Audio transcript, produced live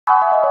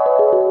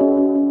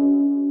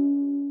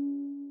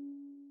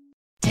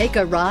Take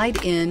a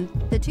ride in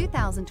the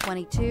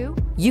 2022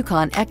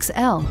 Yukon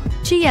XL.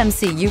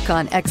 GMC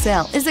Yukon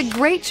XL is a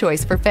great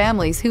choice for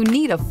families who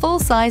need a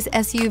full-size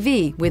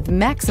SUV with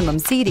maximum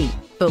seating.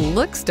 The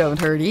looks don't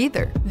hurt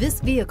either.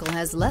 This vehicle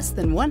has less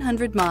than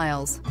 100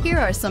 miles. Here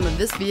are some of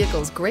this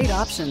vehicle's great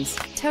options: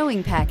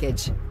 towing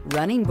package,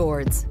 running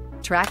boards,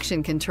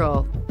 traction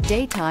control,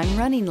 daytime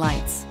running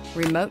lights,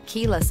 remote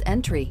keyless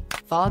entry,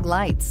 fog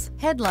lights,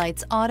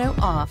 headlights auto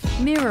off,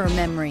 mirror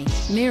memory,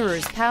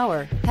 mirrors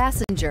power,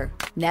 passenger,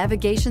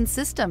 navigation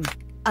system.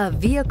 A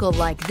vehicle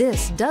like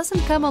this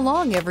doesn't come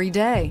along every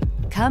day.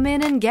 Come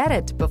in and get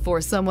it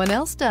before someone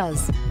else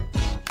does.